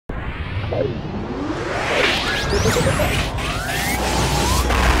Hey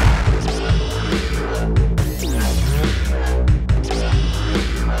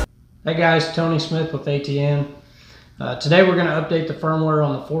guys, Tony Smith with ATN. Today we're going to update the firmware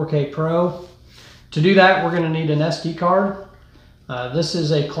on the 4K Pro. To do that, we're going to need an SD card. This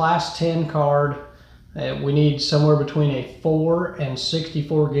is a class 10 card. We need somewhere between a 4 and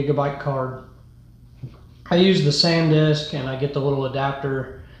 64 gigabyte card. I use the SanDisk and I get the little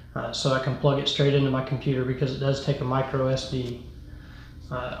adapter so I can plug it straight into my computer because it does take a micro SD.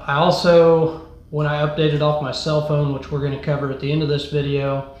 I also, when I update it off my cell phone, which we're going to cover at the end of this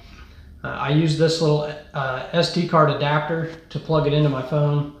video, I use this little SD card adapter to plug it into my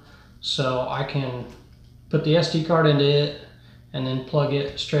phone so I can put the SD card into it and then plug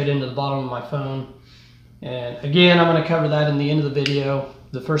it straight into the bottom of my phone. And again, I'm going to cover that in the end of the video.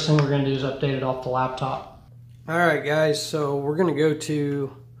 The first thing we're going to do is update it off the laptop. Alright guys, so we're going to go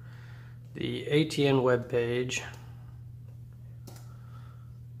to the ATN webpage.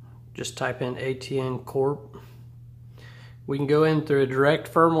 Just type in ATN Corp. We can go in through a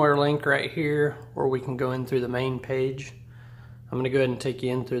direct firmware link right here, or we can go in through the main page. I'm going to go ahead and take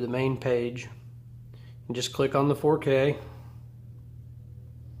you in through the main page. And just click on the 4K.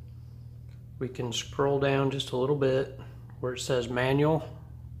 We can scroll down just a little bit where it says manual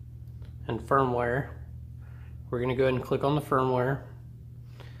and firmware. We're going to go ahead and click on the firmware.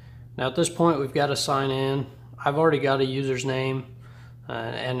 Now at this point we've got to sign in. I've already got a user's name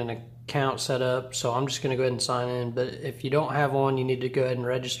and an account set up, so I'm just going to go ahead and sign in. But if you don't have one, you need to go ahead and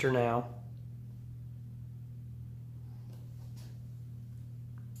register now.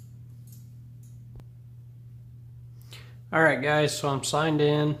 Alright guys, so I'm signed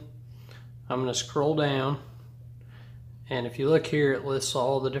in. I'm going to scroll down, and if you look here, it lists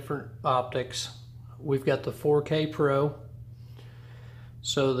all the different optics. We've got the 4K Pro.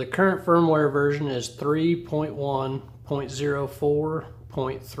 So the current firmware version is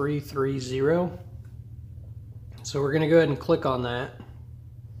 3.1.04.330. So we're going to go ahead and click on that,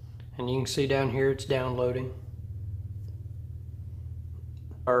 and you can see down here it's downloading.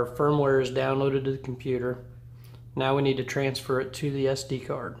 Our firmware is downloaded to the computer. Now we need to transfer it to the SD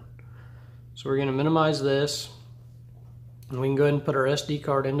card. So we're going to minimize this, and we can go ahead and put our SD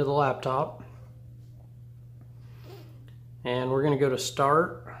card into the laptop. And we're going to go to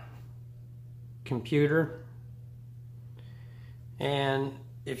Start, Computer, and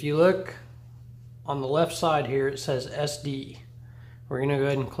if you look on the left side here, it says SD. We're going to go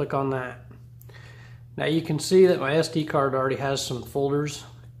ahead and click on that. Now you can see that my SD card already has some folders,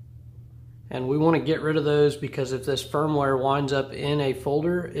 and we want to get rid of those because if this firmware winds up in a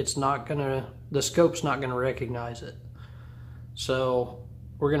folder, the scope's not going to recognize it. So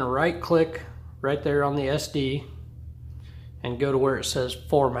we're going to right click right there on the SD and go to where it says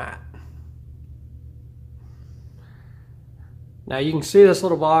Format. Now you can see this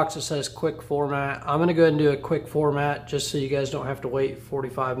little box that says Quick Format. I'm going to go ahead and do a quick format just so you guys don't have to wait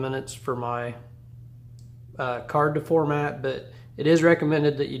 45 minutes for my card to format, but it is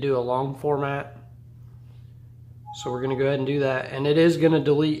recommended that you do a long format. So we're going to go ahead and do that, and it is going to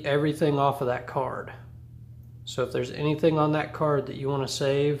delete everything off of that card. So if there's anything on that card that you want to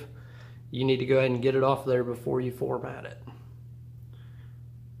save, you need to go ahead and get it off there before you format it.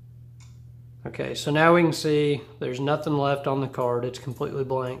 Okay, so now we can see there's nothing left on the card. It's completely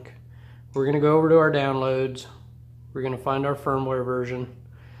blank. We're going to go over to our downloads. We're going to find our firmware version.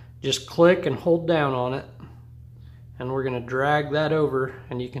 Just click and hold down on it, and we're going to drag that over,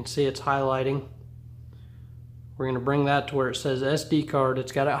 and you can see it's highlighting. We're going to bring that to where it says SD card.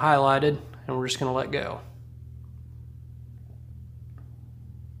 It's got it highlighted, and we're just going to let go.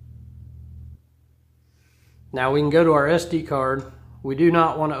 Now we can go to our SD card. We do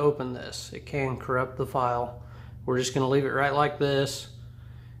not want to open this. It can corrupt the file. We're just going to leave it right like this.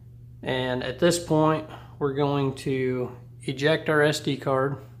 And at this point, we're going to eject our SD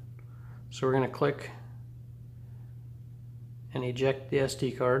card. So we're going to click and eject the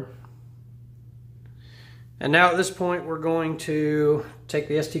SD card. And now at this point, we're going to take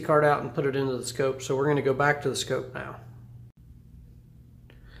the SD card out and put it into the scope. So we're going to go back to the scope now.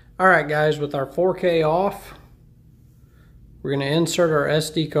 Alright guys, with our 4K off, we're going to insert our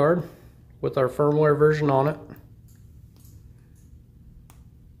SD card with our firmware version on it.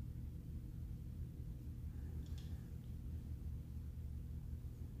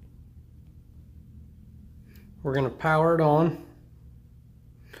 We're going to power it on,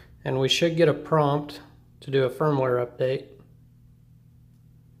 and we should get a prompt to do a firmware update.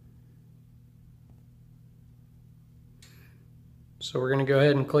 So we're going to go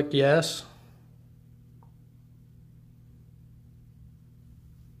ahead and click yes.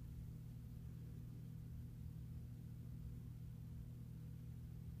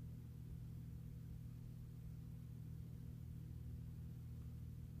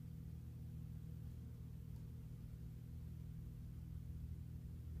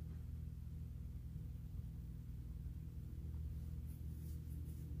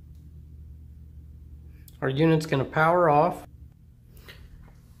 Our unit's going to power off.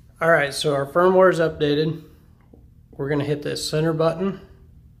 Alright, so our firmware is updated. We're going to hit the center button.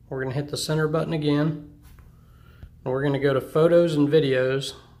 We're going to hit the center button again. And we're going to go to photos and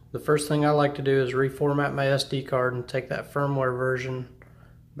videos. The first thing I like to do is reformat my SD card and take that firmware version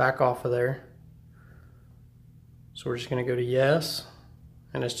back off of there. So we're just going to go to yes.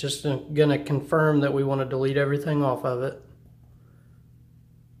 And it's just going to confirm that we want to delete everything off of it.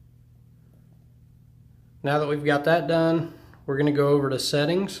 Now that we've got that done, we're going to go over to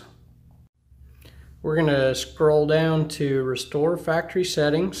settings. We're going to scroll down to restore factory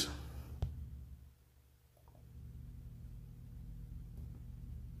settings.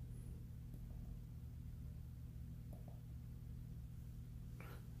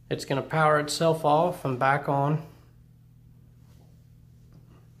 It's going to power itself off and back on.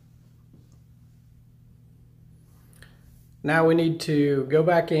 Now we need to go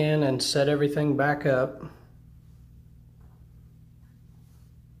back in and set everything back up.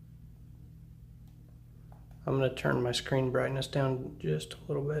 I'm going to turn my screen brightness down just a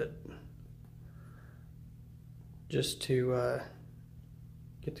little bit, just to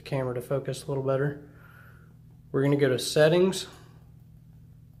get the camera to focus a little better. We're going to go to settings.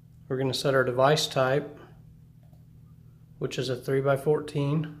 We're going to set our device type, which is a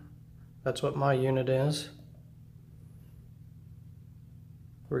 3x14. That's what my unit is.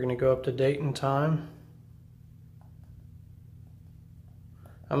 We're going to go up to date and time.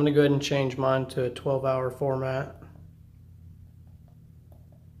 I'm going to go ahead and change mine to a 12-hour format.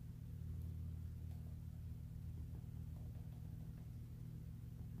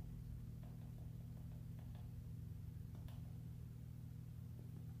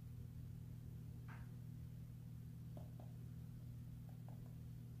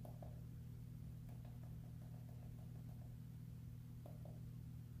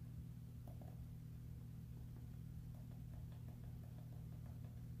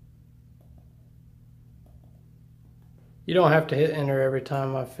 You don't have to hit enter every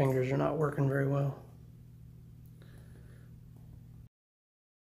time. My fingers are not working very well.